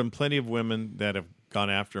 have there been plenty of women that have gone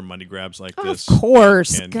after money grabs like this? Of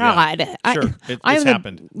course, And, yeah, God. sure, it's I'm the-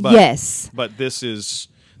 happened. But, yes. but this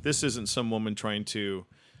isn't some woman trying to,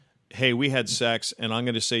 hey, we had sex, and I'm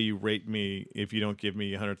going to say you raped me if you don't give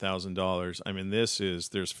me $100,000. I mean,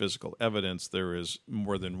 there's physical evidence. There is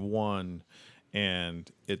more than one, and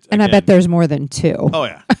it's. And I bet there's more than two. Oh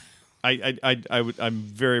yeah, I'm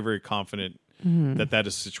very, very confident that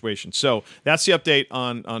is the situation. So that's the update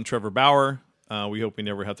on Trevor Bauer. We hope we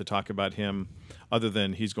never have to talk about him, other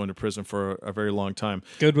than he's going to prison for a very long time.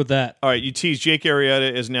 Good with that. All right, you tease. Jake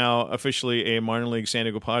Arrieta is now officially a minor league San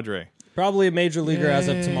Diego Padre. Probably a major leaguer as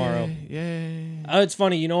of tomorrow. Yay! It's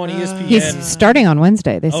funny, on ESPN. He's starting on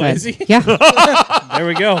Wednesday, they said. is he? Yeah. There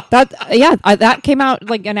we go. That came out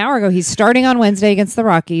like an hour ago. He's starting on Wednesday against the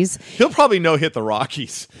Rockies. He'll probably hit the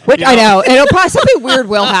Rockies. Which I know. It'll probably something weird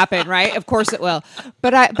will happen, right? Of course it will.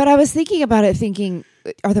 But I was thinking about it, thinking,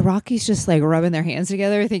 are the Rockies just like rubbing their hands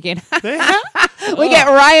together, thinking we get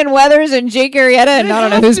Ryan Weathers and Jake Arrieta, and I don't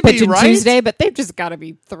know have who's to be, pitching right? Tuesday, but they've just got to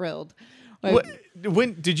be thrilled. Like,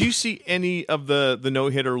 When did you see any of the no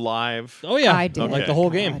hitter live? Oh, yeah. I did. Like the whole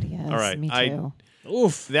God, game. yes, All right. me too.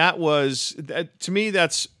 Oof. To me,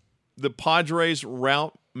 that's the Padres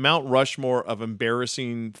Mount Rushmore of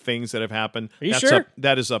embarrassing things that have happened. Are you That's sure?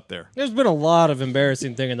 that is up there. There's been a lot of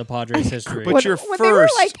embarrassing thing in the Padres history. But your when they were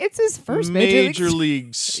first like, it's his first major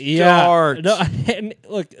league start. No, and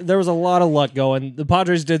look, there was a lot of luck going. The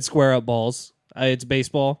Padres did square up balls. It's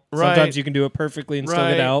baseball. Right. Sometimes you can do it perfectly and still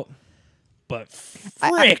Right. get out. but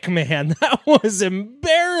frick, man, that was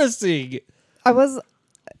embarrassing.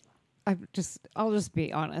 I'll just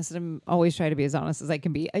be honest. I'm always trying to be as honest as I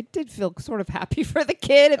can be. I did feel sort of happy for the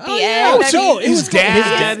kid at the end. His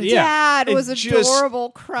dad was adorable,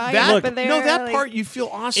 crying up in there. No, that like, part you feel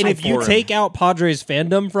awesome. And if you for him. take out Padres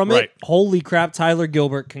fandom from Right. it, holy crap, Tyler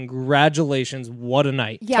Gilbert, congratulations. What a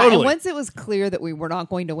night. Yeah, Totally. and once it was clear that we were not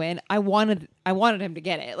going to win, I wanted him to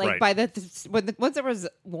get it. Like Right. once there was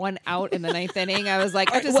one out in the ninth inning, I was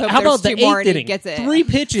like, I just Well, hope how there's about the two more eighth and he inning? gets it.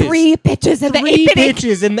 Three pitches in the Three eighth inning.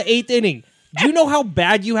 pitches in the eighth inning. Do you know how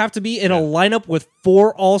bad you have to be in a lineup with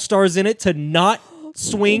 4 all-stars in it to not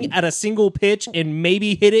swing at a single pitch and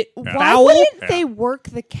maybe hit it Why foul? wouldn't they work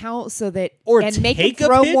the count so that Or make him take a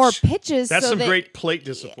throw pitch? more pitches? That's so some that, great plate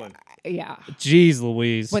discipline. Yeah. Jeez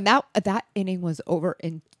Louise. When that inning was over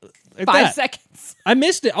in Like 5 that. seconds. I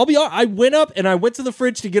missed it. I'll be honest. I went up and I went to the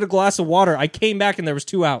fridge to get a glass of water. I came back and there was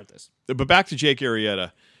 2 out. But back to Jake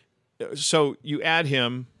Arrieta. So you add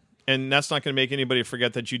him, and that's not going to make anybody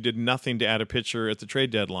forget that you did nothing to add a pitcher at the trade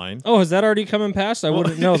deadline. Oh, has that already come and passed? I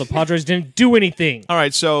wouldn't know. The Padres didn't do anything. All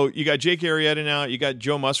right, so you got Jake Arrieta now. You got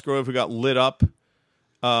Joe Musgrove, who got lit up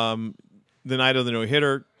the night of the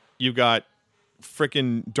no-hitter. You've got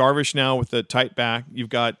frickin' Darvish now with the tight back. You've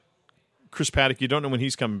got Chris Paddock. You don't know when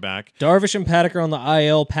he's coming back. Darvish and Paddock are on the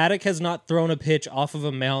IL. Paddock has not thrown a pitch off of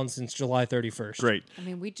a mound since July 31st. Great. I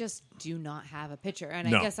mean, we just do not have a pitcher. And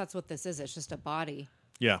No. I guess that's what this is. It's just a body.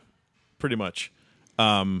 Yeah, pretty much.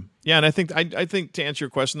 Yeah, and I think to answer your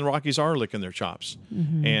question, the Rockies are licking their chops,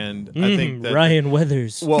 and I think that Ryan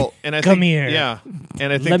Weathers. well, and I Come think, here. yeah,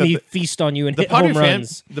 and I think Let that me feast on you and hit home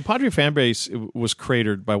runs. the Padre fan base was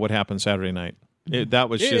cratered by what happened Saturday night. That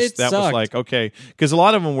was It just that was sucked. like okay, because a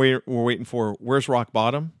lot of them were waiting for where's rock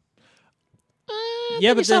bottom.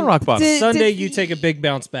 Yeah, but it's not then rock bottom. Sunday you take a big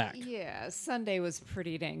bounce back. Yeah, Sunday was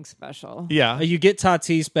pretty dang special. Yeah, You get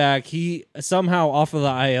Tatis back. He somehow off of the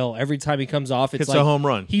IL. Every time he comes off, it's Hits like a home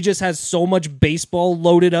run. He just has so much baseball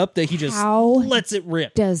loaded up that he just How lets it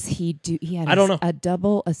rip. Does he do? He had I don't know. a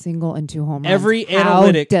double, a single, and 2 home runs. Every How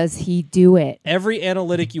analytic- does he do it? Every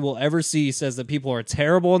analytic you will ever see says that people are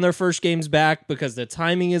terrible in their first games back because the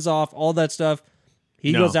timing is off, all that stuff.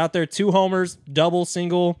 He No. goes out there, 2 homers, double,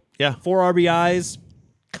 single, Yeah. 4 RBIs.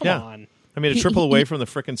 Come Yeah. on. I mean a He- triple he- away from the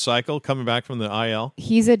frickin' cycle, coming back from the IL.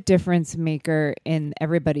 He's a difference maker in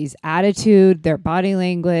everybody's attitude, their body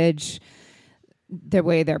language, the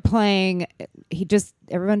way they're playing.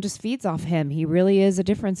 Everyone just feeds off him. He really is a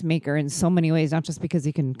difference maker in so many ways, not just because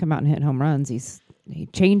he can come out and hit home runs. He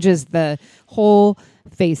changes the whole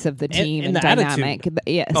face of the team and and the attitude. dynamic.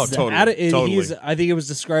 Yes. Oh, totally. He's, I think it was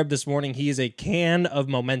described this morning, he is a can of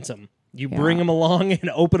momentum. You Yeah. bring him along and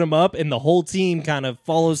open him up, and the whole team kind of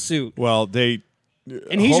follows suit. Well, they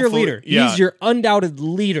And he's your hopefully- leader. yeah. He's your undoubted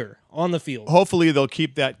leader on the field. Hopefully they'll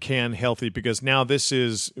keep that can healthy because now this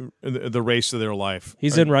is the race of their life.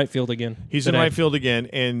 He's in right field again. He's today. in right field again,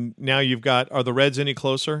 and now you've got. Are the Reds any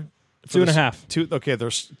closer? For 2.5. Two. Okay, they're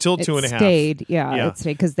still It 2.5. stayed. Yeah. It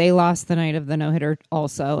stayed because they lost the night of the no-hitter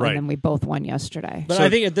also, Right. and then we both won yesterday. But So- I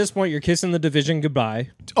think at this point, you're kissing the division goodbye.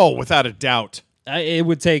 Oh, without a doubt. It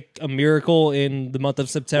would take a miracle in the month of Well,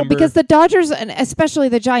 September. because the Dodgers and especially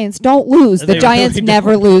the Giants don't lose. The They Giants really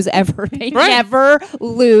never lose ever. They Right. never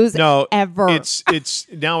lose No, ever. It's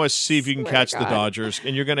now a see if you can Swear to catch the God. Dodgers,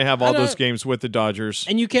 and you're going to have all I don't- those games with the Dodgers.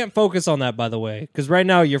 And you can't focus on that, by the way, because right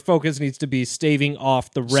now your focus needs to be staving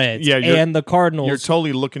off the Reds Yeah, you're- and the Cardinals. You're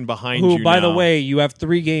totally looking behind who, you. by the now. way, you have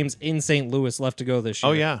 3 games in St. Louis left to go this year.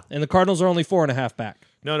 Oh, yeah. And the Cardinals are only 4.5 back.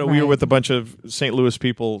 No, we were Right. with a bunch of St. Louis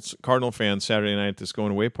people, Cardinal fans, Saturday night at this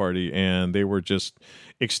going away party, and they were just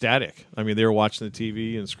ecstatic. I mean, they were watching the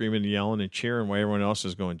TV and screaming and yelling and cheering while everyone else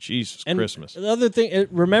is going, Jesus And Christmas. the other thing,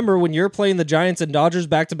 remember when you're playing the Giants and Dodgers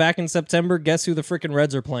back to back in September, guess who the freaking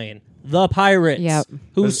Reds are playing? The Pirates. Yep.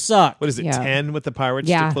 Who suck. What is it, Yeah. 10 with the Pirates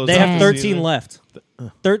Yeah. to close They out have the 13 season? left.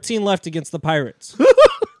 13 left against the Pirates.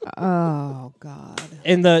 oh God.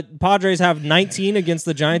 And the Padres have 19 against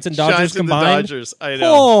the Giants and Dodgers Giants and the combined. Dodgers, I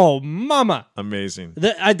know. Oh, mama. Amazing.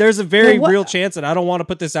 There's a very Well, what- real chance, and I don't want to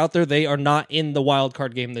put this out there, they are not in the wild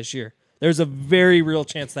card game this year. There's a very real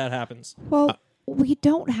chance that happens. Well, we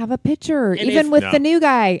don't have a pitcher, And even if- with No. the new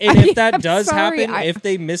guy. And I if mean, that I'm does sorry, happen, I- if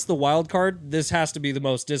they miss the wild card, this has to be the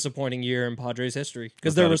most disappointing year in Padres history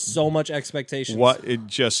because there Without was so much expectation. What it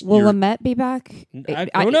just will you're- Lamet be back?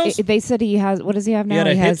 Who knows? They said he has. What does he have now? He had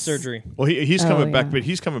a hip has surgery. well, he's coming Oh, back, yeah. but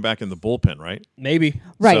he's coming back in the bullpen, right? Maybe.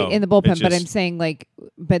 right So, in the bullpen. it's But just- I'm saying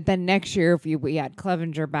but then next year if we had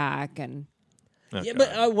Clevenger back and Yeah,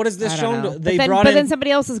 but what is this I don't know. shown? They but then, brought but in then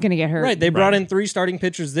somebody else is going to get hurt. right. They brought in 3 starting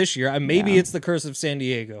pitchers this year. Maybe it's the curse of San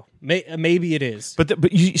Diego. Maybe it is.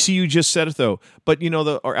 But you see, you just said it though. But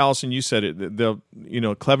or Allison, you said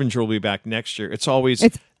it. Clevenger will be back next year. It's always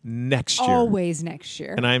next year. Always next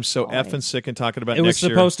year. And I am so Always. effing sick and talking about It was next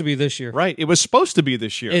year. supposed to be this year. Right. It was supposed to be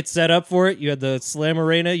this year. It's set up for it. You had the Slam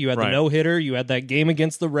Arena. You had the Right. no-hitter. You had that game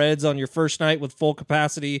against the Reds on your first night with full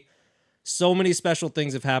capacity. So many special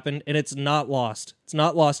things have happened, and it's not lost. It's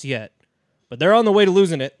not lost yet. But they're on the way to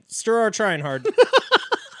losing it. Stir are trying hard.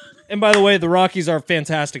 And by the way, the Rockies are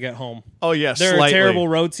fantastic at home. oh yes, They're slightly. a terrible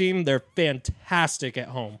road team. They're fantastic at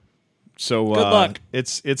home. So Good luck.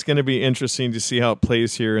 It's going to be interesting to see how it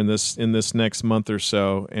plays here in this next month or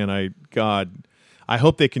so. And I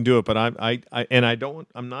hope they can do it. But I'm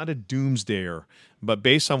not a doomsdayer. But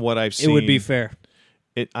based on what I've seen, It would be fair.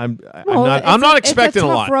 I'm not expecting it's a a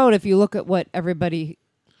lot. tough road if you look at what everybody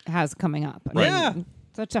has coming up. I mean, Yeah.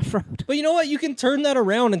 it's a tough road. But you know what? You can turn that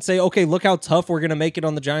around and say, okay, look how tough we're going to make it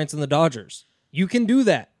on the Giants and the Dodgers. You can do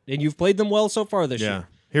that. And you've played them well so far this Yeah. year.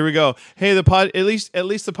 Here we go. Hey, at least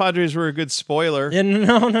the Padres were a good spoiler. And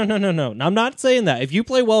no. I'm not saying that. If you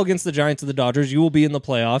play well against the Giants and the Dodgers, you will be in the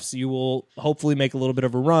playoffs. You will hopefully make a little bit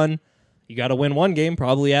of a run. You got to win one game,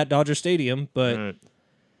 probably at Dodger Stadium, but All right.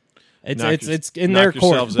 it's in knock their court.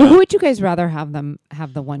 yourselves Who out. would you guys rather have them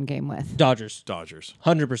have the one game with? Dodgers,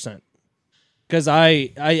 100%. Because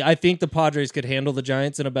I think the Padres could handle the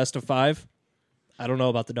Giants in a best of 5. I don't know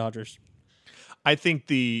about the Dodgers. I think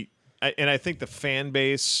the fan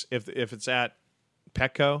base, if it's at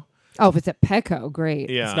Petco, Oh, if it's at Petco, great.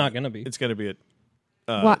 yeah, It's not going to be. It's going to be at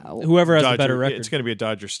Wow. Whoever has Dodger, a better record. It's going to be at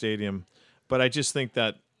Dodger Stadium. But I just think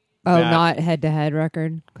that Oh, that- not head-to-head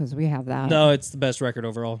record because we have that. No, it's the best record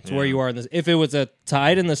overall. It's where you are in this. If it was a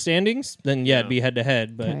tied in the standings, then it'd be head to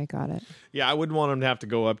head. But Okay, got it. Yeah, I wouldn't want them to have to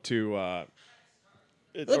go up to or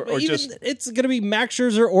even just it's going to be Max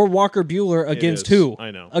Scherzer or Walker Buehler against is. who?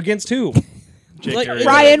 I know. Against who? Jake Like, Arrieta.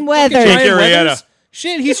 Ryan Weathers. Fucking Jake Ryan Arrieta.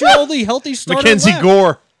 Shit, he's your only healthy starter Mackenzie left,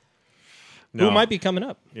 Gore. No. who might be coming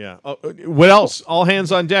up. Yeah. Oh, what else? All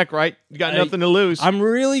hands on deck, right? You got nothing to lose. I'm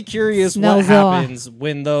really curious what Snellzilla. happens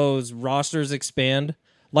when those rosters expand.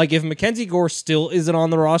 Like if Mackenzie Gore still isn't on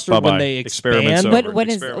the roster Bye-bye. when they Experiments expand. over. When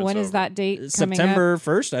is Experiment's over. that date coming September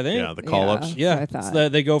 1st, I think. yeah, the call ups. Yeah. Yeah, That's what I it's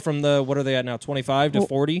thought. they go from the what are they at now? 25 to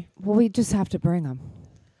 40. up? Well, we just have to bring them.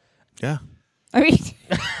 Yeah. I mean,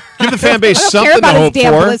 Give the fan base I don't care something to about his hope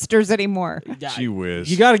damn for. blisters anymore. Gee whiz.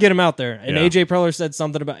 You got to get him out there. And Yeah. AJ Preller said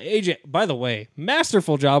something about AJ. By the way,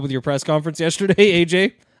 masterful job with your press conference yesterday,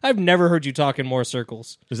 AJ. I've never heard you talk in more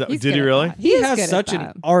circles. Is that, He's did good he at really? that. He is has good at such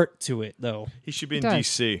that. an art to it, though. He should be in Does.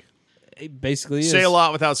 DC. It basically is. Say a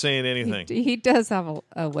lot without saying anything. He does have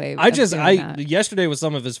a way. I just doing that. yesterday was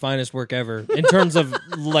some of his finest work ever in terms of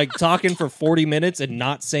like talking for 40 minutes and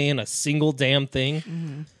not saying a single damn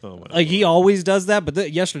thing. Oh, my Like he always does that,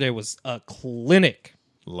 but yesterday was a clinic,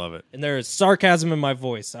 Love it. and there is sarcasm in my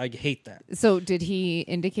voice. I hate that. So did he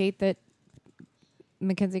indicate that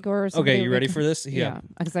Mackenzie Gore? Or somebody Okay, you would ready come- for this? Yeah.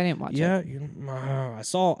 because I didn't watch Yeah, it. I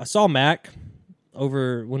saw Mac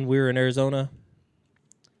over when we were in Arizona.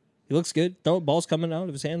 He looks good. No ball's coming out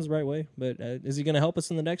of his hands the right way. But is he going to help us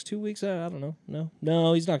in the next 2 weeks? I don't know.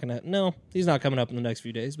 No, he's not going to. No, he's not coming up in the next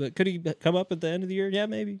few days. But could he come up at the end of the year? Yeah,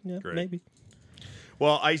 maybe. Yeah, Great. maybe.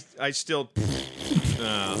 Well, I still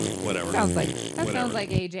whatever. Sounds like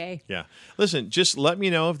AJ. Yeah. Listen, just let me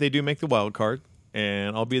know if they do make the wild card,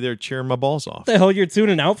 and I'll be there cheering my balls off. What the hell, you're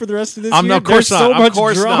tuning out for the rest of this I'm year? of course There's not. so much of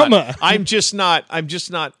course drama. not.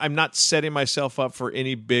 I'm not setting myself up for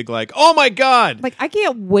any big like, oh my god. Like I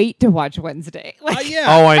can't wait to watch Wednesday. Like, Yeah.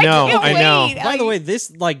 Oh, I know. can't I know. wait. By the way,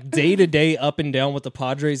 this like day to day up and down with the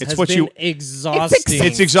Padres has what been you- exhausting.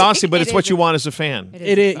 It's exhausting, but It it's what is. you want as a fan.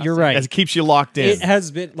 It is. You're right. It keeps you locked in. It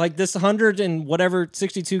has been like this 100 and whatever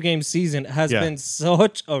 62 game season has Yeah. been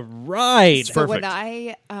such a ride. So when perfect.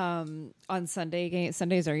 I on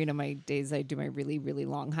Sundays are my days I do my really really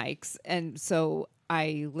long hikes, and so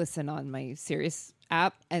I listen on my Sirius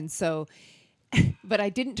app, and so but I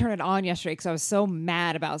didn't turn it on yesterday because I was so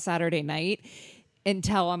mad about Saturday night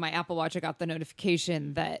until on my Apple Watch I got the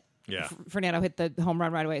notification that Yeah. Fernando hit the home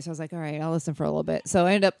run right away. So I was like, all right, I'll listen for a little bit. So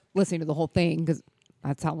I ended up listening to the whole thing because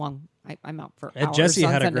that's how long I'm out for. And hours Jesse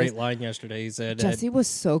on had a Sundays. great line yesterday. He said, Jesse was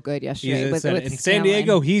so good he yesterday. said, with in San Scanlon.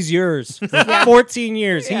 Diego, he's yours. For 14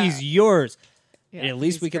 years, Yeah. he's yours. Yeah, And at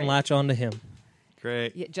least he's we can great. latch on to him.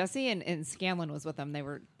 Great. Yeah, Jesse and Scanlon was with them. They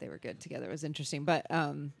were good together. It was interesting, but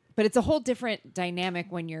it's a whole different dynamic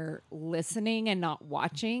when you're listening and not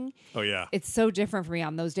watching. Oh yeah. It's so different for me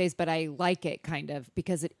on those days, but I like it kind of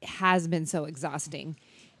because it has been so exhausting,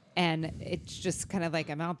 and it's just kind of like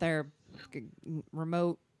I'm out there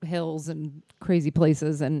remote hills and crazy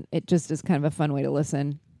places, and it just is kind of a fun way to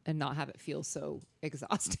listen and not have it feel so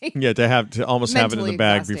exhausting. Yeah, to almost have it in Mentally the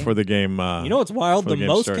bag exhausting. before the game. You know what's wild? before The game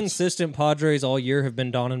most starts. consistent Padres all year have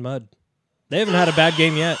been Dawn and Mud. They haven't had a bad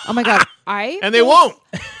game yet. Oh my god, And they won't.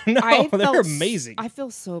 No, they're felt amazing. I feel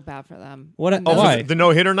so bad for them. What- And oh, those- why? The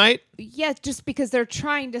no-hitter night? Yeah, just because they're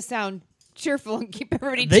trying to sound cheerful and keep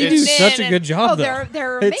everybody. They tuned do in such a and- good job, Oh, though.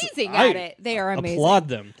 they're It's- amazing I at it. They are amazing. Applaud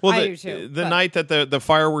them. Well, I the, do too, the but- night that the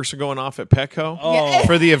fireworks are going off at Petco Oh,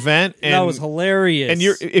 for the event. And, that was hilarious. And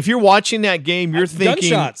if you're watching that game, you're thinking,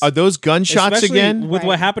 Gunshots. are those gunshots Especially again? with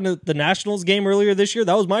what Right. happened at the Nationals game earlier this year.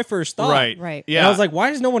 That was my first thought. Right. Right. Yeah. And I was like,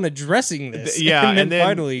 why is no one addressing this? Yeah, and then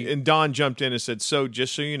finally, finally, Don jumped in and said, "So,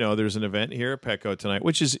 just so you know, there's an event here at Petco tonight,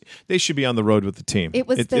 which is they should be on the road with the team. It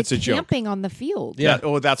was it's a joke. camping on the field. Yeah.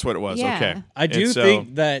 That's what it was. Yeah. Okay, I do And so-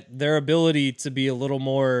 think that their ability to be a little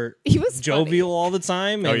more He was jovial all the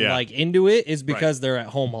time and yeah. like into it is because they're at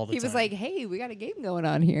home all the He time. was like, "Hey, we got a game going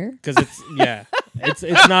on here." because it's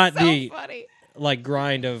it's not So the funny. like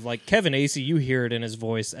grind of like Kevin Acee. You hear it in his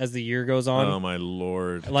voice as the year goes on. Oh my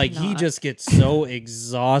lord! Like he Not. just gets so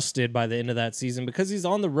exhausted by the end of that season because he's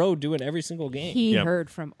on the road doing every single game. He Yep. heard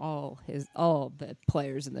from all the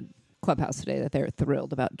players in the clubhouse today that they're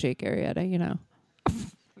thrilled about Jake Arrieta. You know,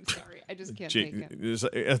 I'm sorry, I just can't take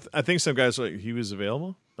it. I think some guys were like he was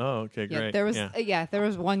available. Oh, okay, Yeah, great. there was Yeah. there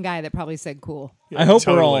was one guy that probably said cool. I hope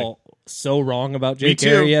totally. we're all so wrong about Jake too.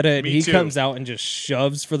 Arrieta and Me he too. comes out and just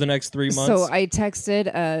shoves for the next 3 months. So I texted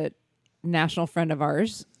a national friend of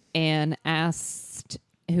ours and asked,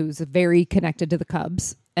 who's very connected to the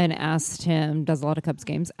Cubs, and asked him, does a lot of Cubs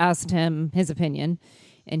games, asked him his opinion,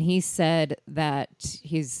 and he said that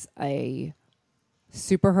he's a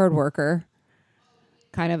super hard worker,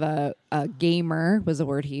 kind of a gamer was the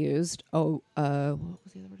word he used. What was the other word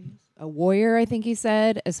he used? A warrior, I think he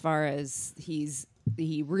said, as far as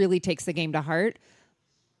he really takes the game to heart,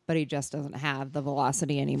 but he just doesn't have the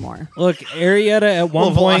velocity anymore. Look, Arrieta at one Well,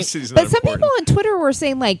 point. velocity's not But some important. people on Twitter were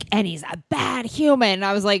saying like, and he's a bad human. And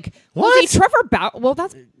I was like, well, What? is he Trevor Bauer? Well,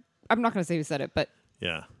 that's I'm not going to say who said it, but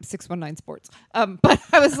Yeah. 619 Sports. But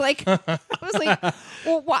I was like,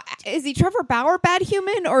 well, why is he Trevor Bauer bad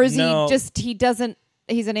human, or is No. he just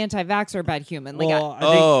he's an anti-vaxxer bad human? Like, Well,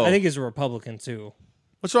 Oh. I think he's a Republican too.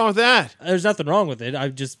 What's wrong with that? There's nothing wrong with it. I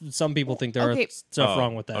just some people think there Okay. are stuff Oh,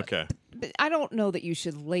 wrong with that. Okay. but I don't know that you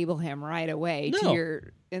should label him right away No. to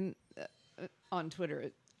your on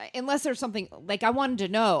Twitter, unless there's something like I wanted to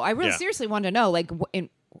know. I really Yeah. seriously wanted to know, like,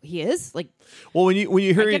 he is like. Well, when you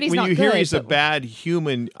hear get he's when not you hear good, he's a but- bad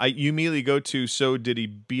human, you immediately go to, so did he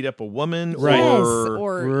beat up a woman? Right. Yes, Or,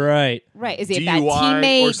 or Right. right? Is he a bad DUI or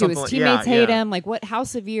teammate? Do something his like- teammates yeah, hate yeah. him? Like, how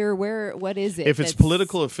severe? What is it? if it's that's-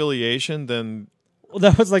 political affiliation, then Well,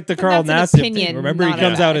 that was like the Carl that's an Nassib thing. opinion, Remember, he not a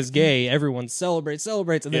comes out fact. as gay. Everyone celebrates,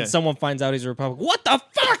 and Yeah. then someone finds out he's a Republican. What the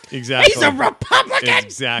fuck? exactly He's a Republican.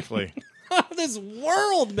 Exactly. This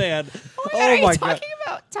world, man. Are you my talking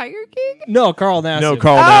god. about Tiger King? No, Carl Nassib. No,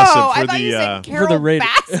 Carl Oh, Nassib I for thought you the. said Carol Raiders.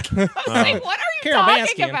 Baskin. I was like, what are you Carol talking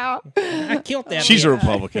Baskin. about? I killed that. She's a man.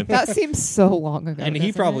 Republican. That seems so long ago, and he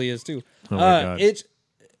doesn't probably it? is too. Oh my God. It's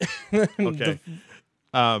Okay.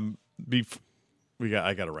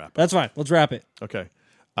 I got to wrap. that's fine. Let's wrap it. Okay.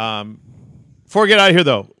 Before we get out of here,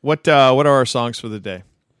 though, what are our songs for the day?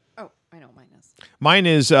 Oh, I know mine is. Mine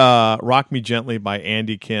is "Rock Me Gently" by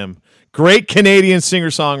Andy Kim. Great Canadian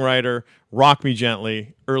singer-songwriter. "Rock Me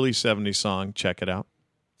Gently," early '70s song. Check it out.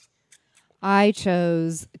 I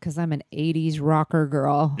chose because I'm an '80s rocker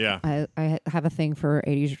girl. Yeah. I have a thing for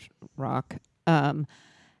 '80s rock.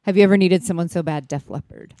 Have you ever needed someone so bad? Def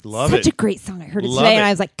Leppard. Love Such it. a great song. I heard it Love today, it. and I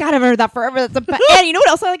was like, God, I haven't heard that forever. That's and you know what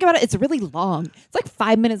else I like about it? It's really long. It's like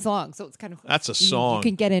 5 minutes long, so it's kind of That's a you song.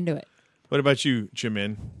 can get into it. What about you,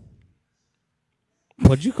 Jimin?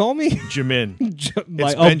 What'd you call me? Jimin. Like,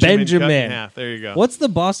 It's oh, Benjamin. cut in Benjamin. half. There you go. What's the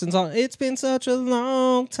Boston song? It's been such a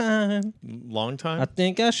long time. Long time? I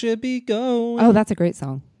think I should be going. Oh, that's a great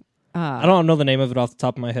song. I don't know the name of it off the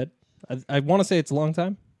top of my head. I want to say it's a long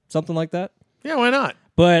time, something like that. Yeah, why not?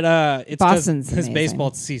 But it's because Boston's his amazing.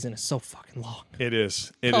 baseball season is so fucking long. It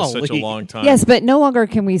is. It is such a Golly. long time. Yes, but no longer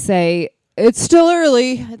can we say it's still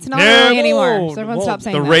early. It's not No, early anymore. no, So everyone no. stop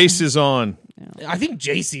saying The that. race is on. I think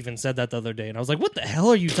Jace even said that the other day, and I was like, "What the hell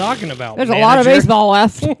are you talking about?" There's a lot of manager?" baseball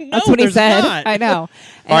left. That's what he there's said. not. I know.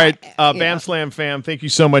 All right, yeah. Bam Slam fam, thank you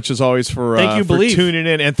so much as always for Thank you, Believe. tuning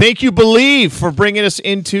in, and thank you, Believe, for bringing us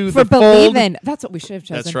into For the fold. believing. That's what we should have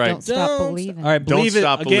chosen. That's right. Don't stop believing. All right, Don't believe it.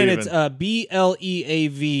 stop Again, believing. it's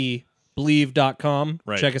BLEAV believe.com.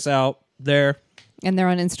 Right. Check us out there. And they're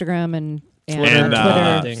on Instagram and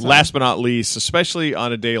And Twitter. last but not least, especially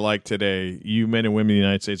on a day like today, you men and women of the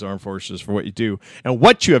United States Armed Forces for what you do and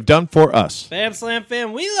what you have done for us. Bam Slam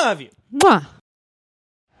fam, we love you. Mwah.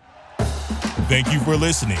 Thank you for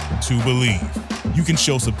listening to Believe. You can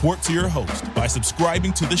show support to your host by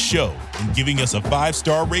subscribing to the show and giving us a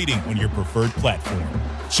 5-star rating on your preferred platform.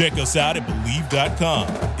 Check us out at Believe.com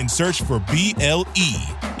and search for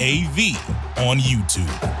BLEAV on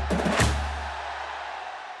YouTube.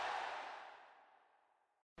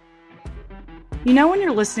 You know when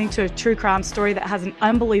you're listening to a true crime story that has an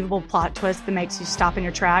unbelievable plot twist that makes you stop in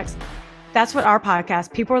your tracks? That's what our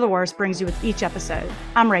podcast, People Are the Worst, brings you with each episode.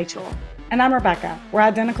 I'm Rachel. And I'm Rebecca. We're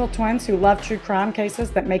identical twins who love true crime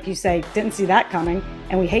cases that make you say, didn't see that coming,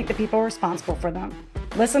 and we hate the people responsible for them.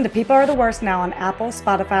 Listen to People Are the Worst now on Apple,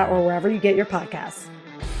 Spotify, or wherever you get your podcasts.